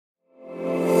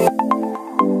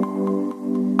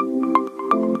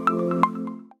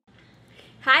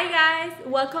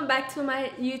welcome back to my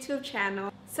YouTube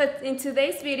channel. So in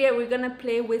today's video we're gonna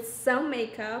play with some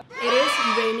makeup. It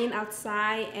is raining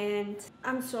outside and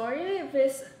I'm sorry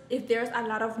if there's a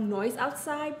lot of noise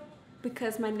outside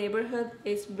because my neighborhood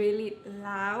is really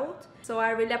loud, so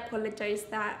I really apologize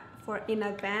for in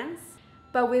advance.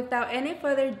 But without any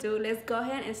further ado, let's go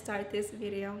ahead and start this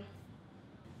video.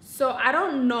 So I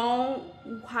don't know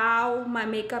how my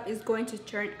makeup is going to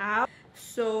turn out,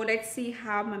 so let's see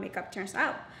how my makeup turns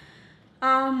out.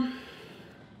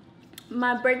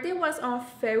 My birthday was on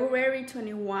February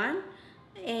 21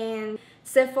 and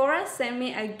Sephora sent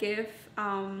me a gift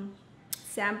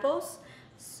samples.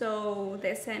 So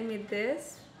they sent me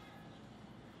this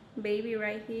baby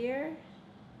right here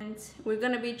and we're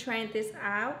gonna be trying this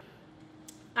out.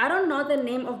 I don't know the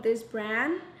name of this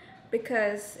brand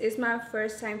because it's my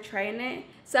first time trying it,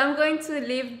 so I'm going to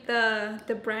leave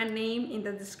the brand name in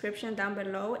the description down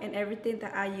below and everything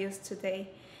that I used today.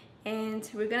 And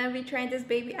we're gonna be trying this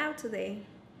baby out today.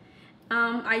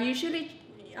 I usually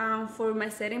for my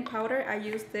setting powder I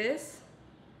use this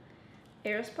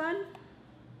Airspun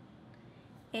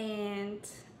and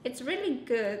it's really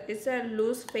good. It's a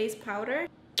loose face powder,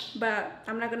 but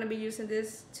I'm not gonna be using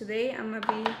this today. I'm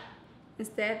gonna be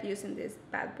instead using this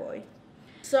bad boy.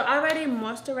 So I already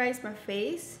moisturized my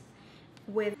face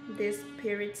with this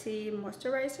Purity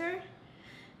moisturizer.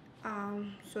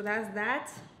 So that's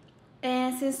that.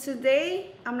 And since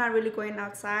today I'm not really going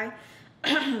outside,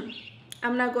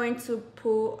 I'm not going to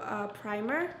pull a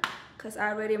primer because I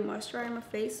already moisturized my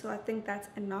face, so I think that's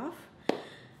enough.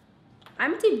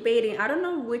 I'm debating, I don't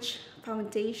know which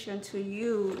foundation to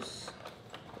use.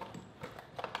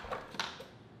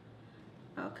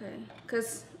 Okay,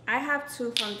 because I have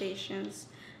two foundations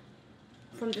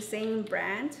from the same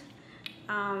brand.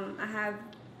 I have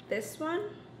this one,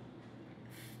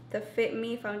 the Fit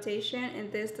Me foundation,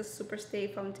 and this the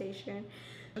Superstay foundation.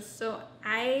 So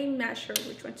I'm not sure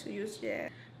which one to use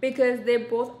yet because they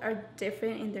both are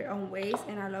different in their own ways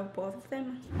and I love both of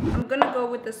them. I'm gonna go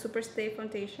with the Superstay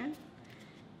foundation.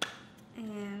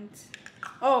 And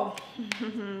oh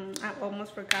I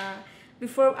almost forgot,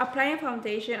 before applying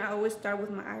foundation I always start with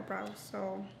my eyebrows,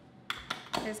 so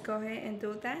let's go ahead and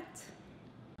do that.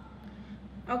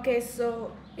 Okay,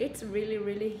 so it's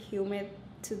really humid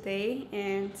today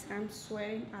and I'm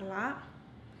sweating a lot,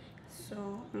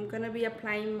 so I'm gonna be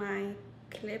applying my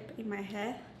clip in my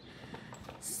head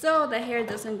so the hair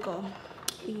doesn't go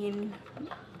in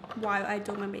while I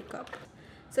do my makeup.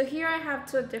 So here I have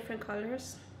two different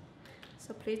colors,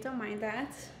 so please don't mind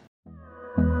that.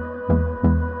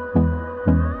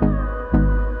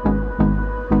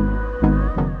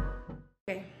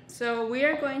 Okay, so we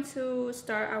are going to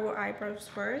start our eyebrows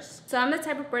first. So I'm the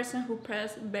type of person who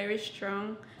press very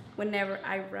strong whenever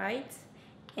I write,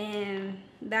 and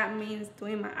that means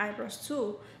doing my eyebrows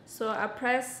too. So I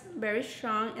press very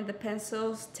strong and the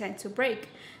pencils tend to break.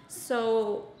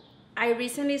 So I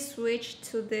recently switched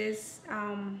to this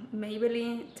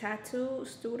Maybelline Tattoo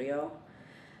Studio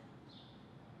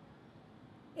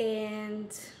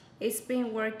and it's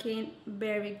been working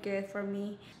very good for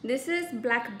me. This is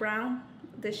black brown,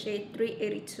 the shade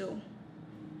 382.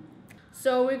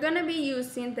 So we're gonna be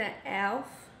using the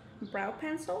e.l.f. brow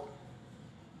pencil.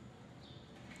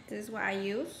 This is what I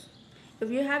use. If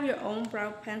you have your own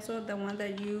brow pencil, the one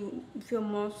that you feel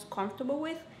most comfortable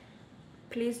with,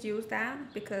 please use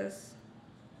that because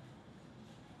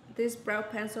this brow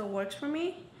pencil works for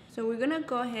me. So we're gonna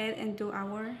go ahead and do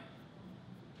our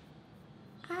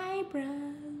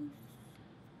eyebrows.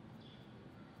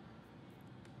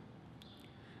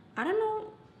 I don't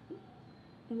know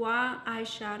what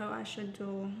eyeshadow I should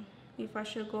do. If I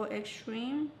should go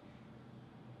extreme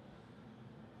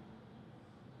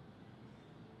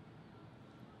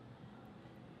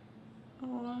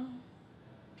or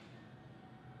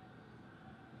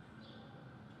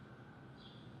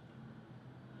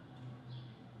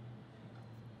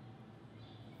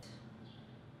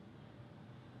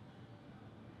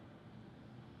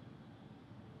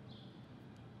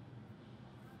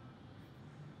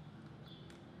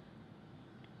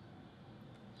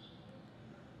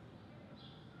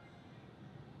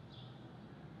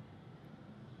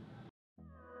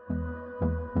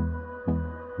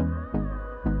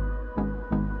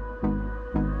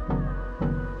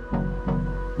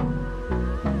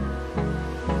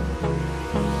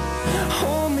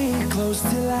close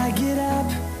till I get up.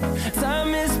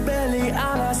 Time is barely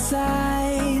on our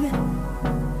side.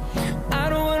 I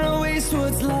don't wanna waste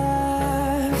what's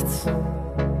left.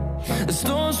 The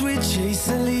storms we chase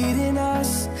are leading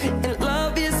us, and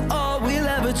love is all we'll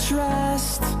ever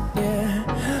trust.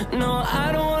 Yeah, no,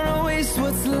 I don't wanna waste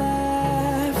what's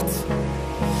left.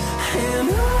 And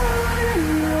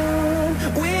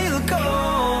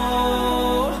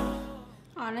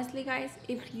guys,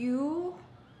 if you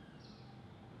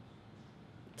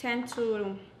tend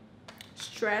to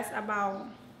stress about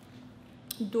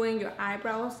doing your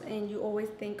eyebrows and you always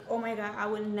think, oh my god, I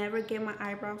will never get my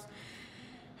eyebrows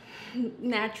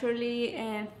naturally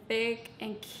and thick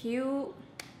and cute,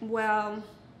 well,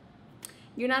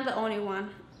 you're not the only one.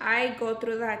 I go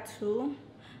through that too,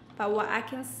 but what I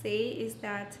can say is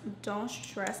that don't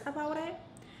stress about it.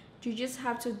 You just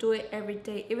have to do it every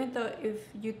day, even though if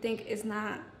you think it's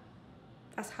not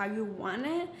that's how you want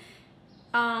it.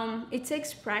 It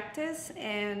takes practice,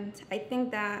 and I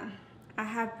think that I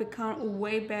have become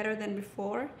way better than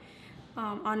before.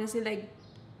 Honestly, like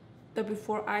the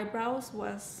before eyebrows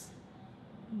was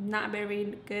not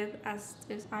very good as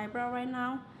this eyebrow right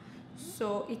now,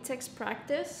 so it takes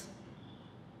practice.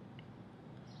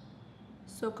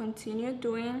 So continue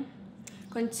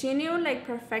like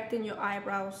perfecting your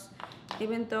eyebrows,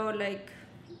 even though like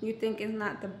you think it's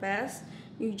not the best.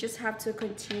 You just have to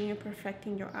continue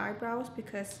perfecting your eyebrows,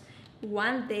 because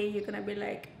one day you're gonna be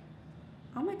like,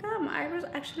 oh my god, my eyebrows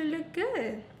actually look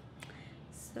good.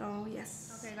 So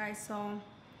yes. Okay guys, so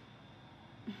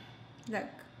look,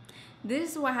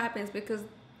 this is what happens because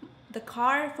the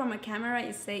card from my camera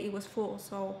is say it was full.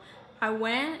 So I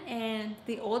went and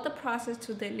did all the process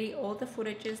to delete all the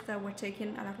footages that were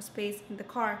taking a lot of space in the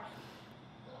car.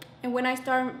 And when I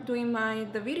started doing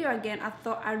the video again,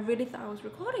 I really thought I was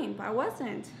recording, but I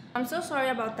wasn't. I'm so sorry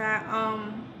about that.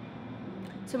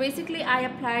 So basically I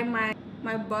applied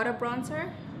my butter bronzer.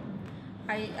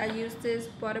 I use this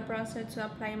butter bronzer to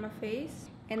apply in my face,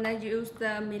 and I use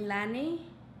the Milani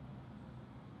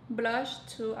blush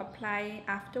to apply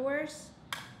afterwards.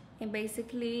 And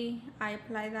basically I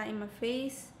apply that in my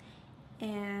face,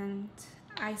 and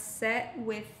I set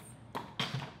with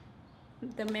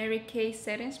the Mary Kay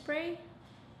setting spray,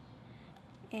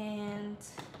 and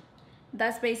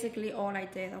that's basically all I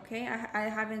did. Okay, I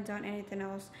haven't done anything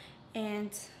else.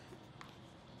 And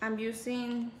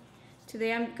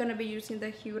today I'm gonna be using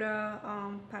the Huda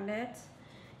palette,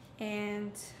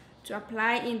 and to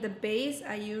apply in the base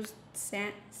I used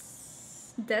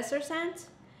desert sand,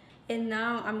 and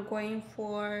now I'm going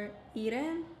for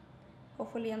Eden.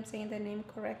 Hopefully I'm saying the name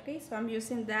correctly. So I'm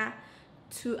using that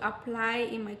to apply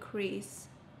in my crease.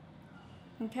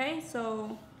 Okay,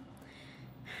 so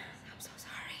I'm so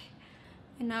sorry.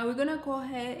 And now we're gonna go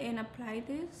ahead and apply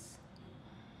this.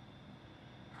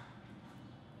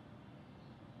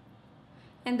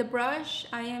 And the brush,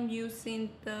 I am using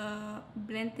the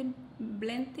blending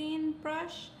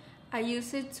brush. I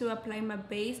use it to apply my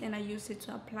base, and I use it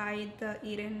to apply the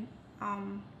Eden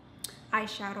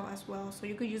eyeshadow as well. So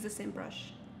you could use the same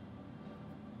brush.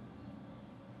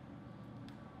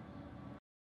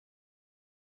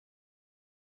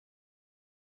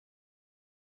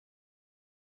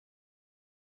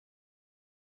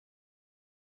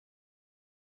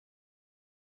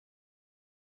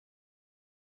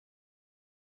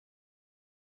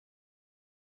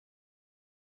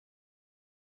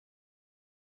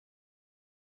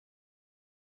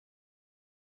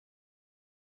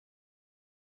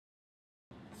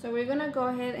 So we're gonna go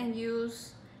ahead and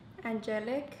use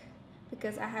Angelic,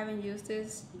 because I haven't used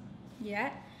this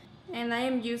yet, and I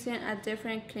am using a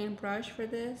different clean brush for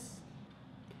this.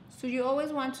 So you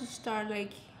always want to start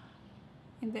like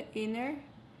in the inner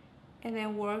and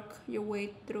then work your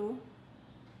way through.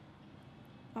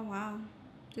 Oh wow,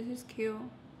 this is cute.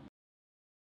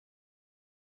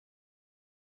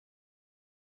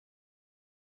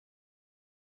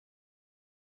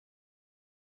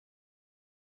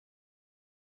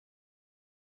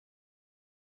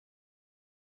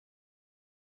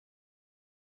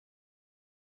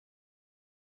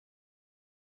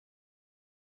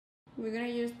 We're gonna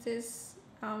use this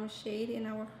shade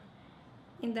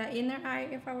in the inner eye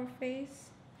of our face.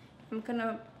 I'm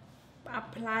gonna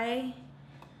apply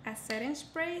a setting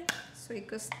spray so it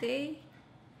could stay.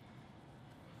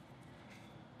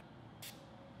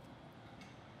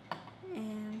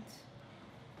 And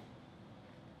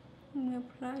I'm gonna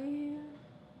apply here.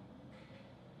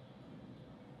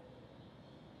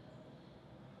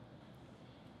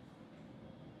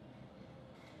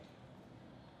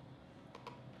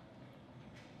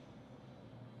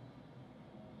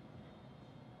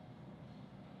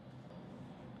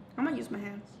 I'm gonna use my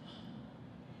hands.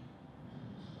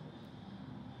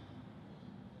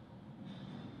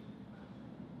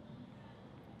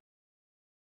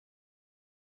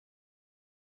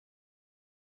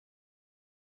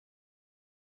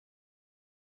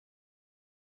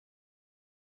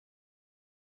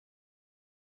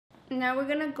 Now we're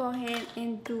gonna go ahead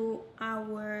and do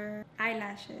our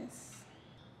eyelashes.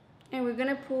 And we're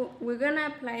gonna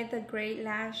apply the Great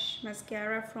Lash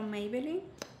Mascara from Maybelline.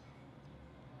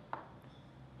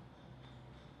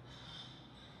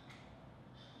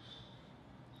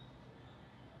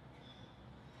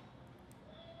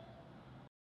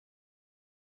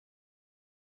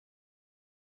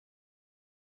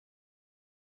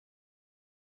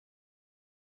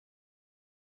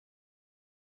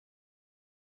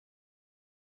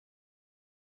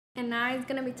 And now it's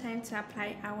gonna be time to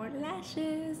apply our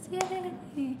lashes.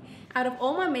 Yay! Out of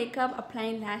all my makeup,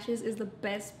 applying lashes is the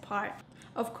best part.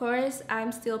 Of course,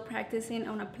 I'm still practicing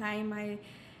on applying my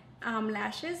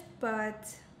lashes,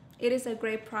 but it is a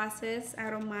great process. I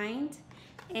don't mind.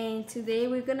 And today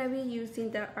we're gonna be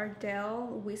using the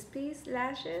Ardell Wispies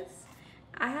lashes.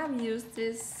 I have used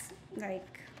this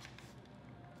like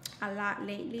a lot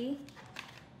lately.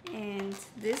 And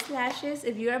these lashes,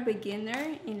 if you're a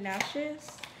beginner in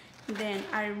lashes, then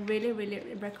I really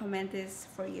recommend this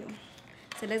for you.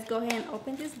 So let's go ahead and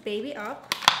open this baby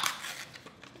up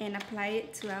and apply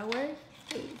it to our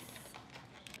face.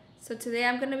 So today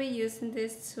I'm going to be using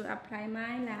this to apply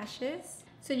my lashes.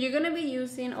 So you're going to be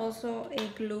using also a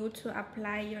glue to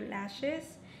apply your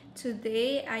lashes.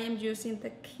 Today I am using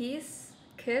the Kiss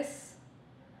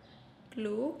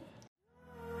glue.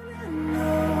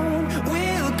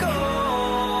 We'll go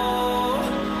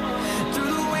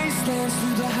through the wastelands,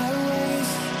 through the highways,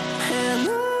 and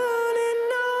on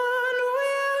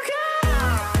we'll go.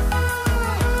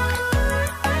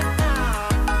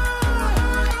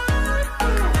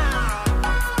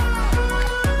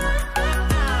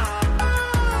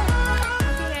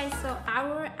 Okay guys, so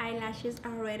our eyelashes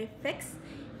are already fixed,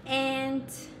 and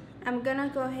I'm gonna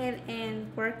go ahead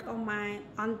and work on my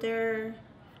under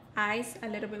eyes a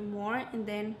little bit more, and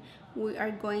then we are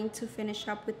going to finish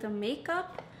up with the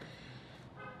makeup.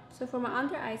 So for my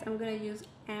under eyes, I'm gonna use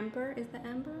amber. Is that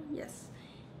amber? Yes.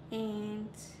 And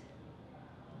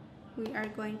we are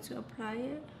going to apply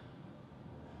it.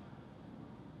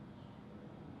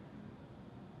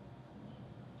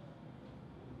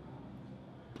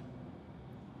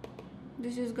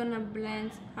 This is gonna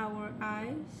blend our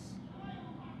eyes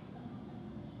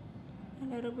a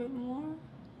little bit more.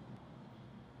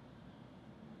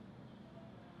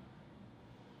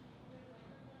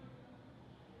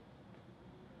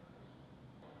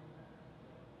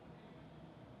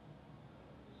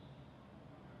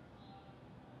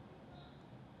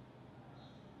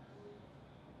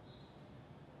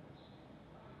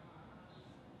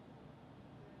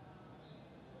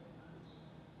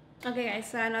 Okay guys,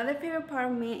 so another favorite part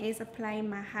of me is applying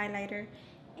my highlighter,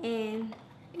 and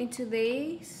in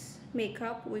today's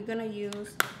makeup we're gonna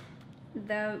use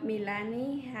the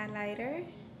Milani highlighter.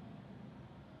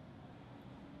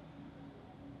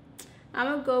 I'm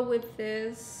gonna go with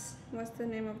this, what's the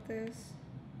name of this?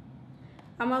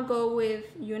 I'm gonna go with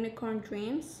Unicorn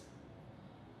Dreams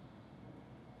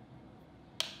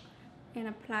and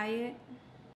apply it.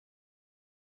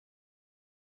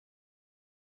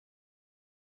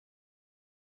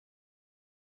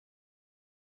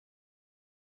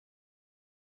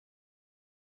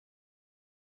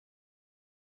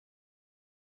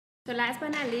 So last but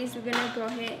not least, we're gonna go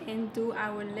ahead and do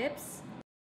our lips.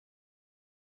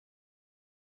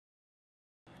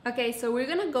 Okay, so we're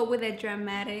gonna go with a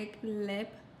dramatic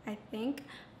lip, I think,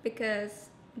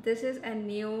 because this is a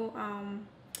new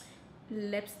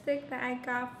lipstick that I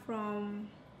got from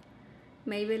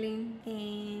Maybelline,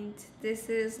 and this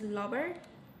is Lover.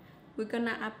 We're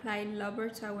gonna apply Lover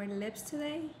to our lips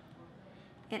today,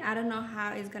 and I don't know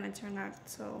how it's gonna turn out,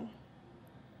 so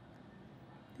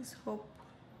just hope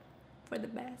for the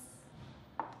best.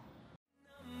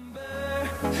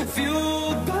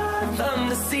 Fueled by them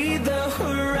to see the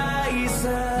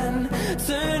horizon,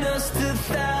 turn us to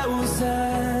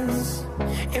thousands,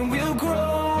 and we'll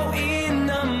grow in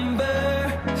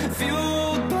number.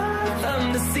 Fueled by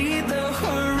them to see the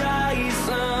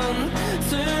horizon,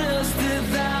 turn us to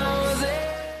thousands.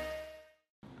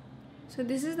 So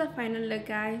this is the final look,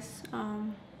 guys.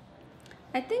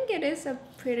 I think it is a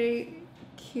pretty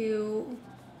cute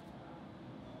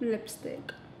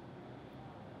lipstick,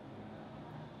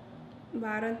 but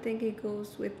I don't think it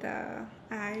goes with the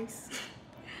eyes.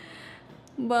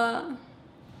 But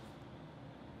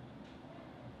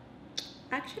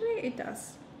actually it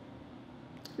does.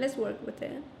 Let's work with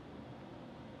it.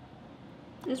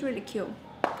 It's really cute.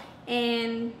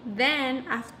 And then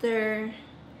after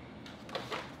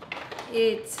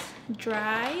it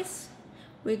dries,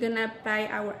 we're gonna apply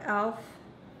our e.l.f.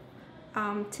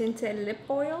 tinted lip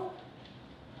oil,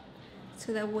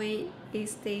 so that way it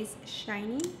stays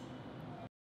shiny.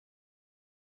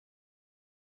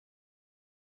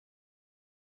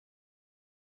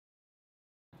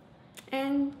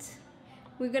 And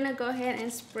we're gonna go ahead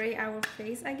and spray our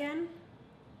face again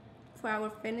for our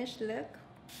finished look.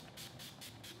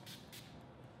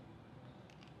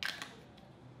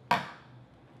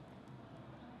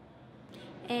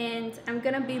 And I'm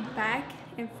gonna be back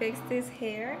and fix this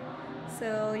hair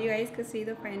so you guys can see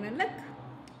the final look.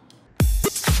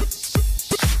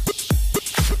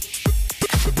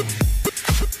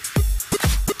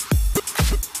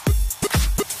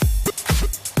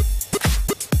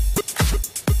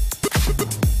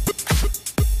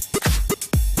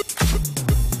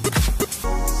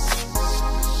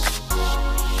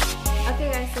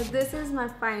 This is my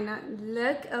final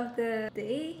look of the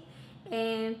day,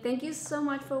 and thank you so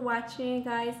much for watching,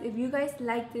 guys. If you guys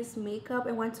like this makeup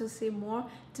and want to see more,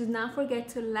 do not forget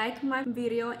to like my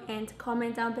video and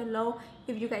comment down below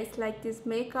if you guys like this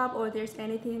makeup or there's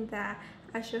anything that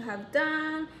I should have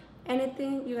done,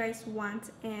 anything you guys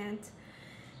want. And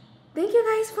thank you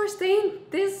guys for staying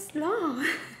this long.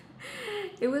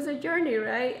 It was a journey,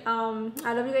 right?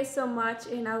 I love you guys so much,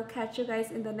 and I'll catch you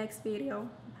guys in the next video.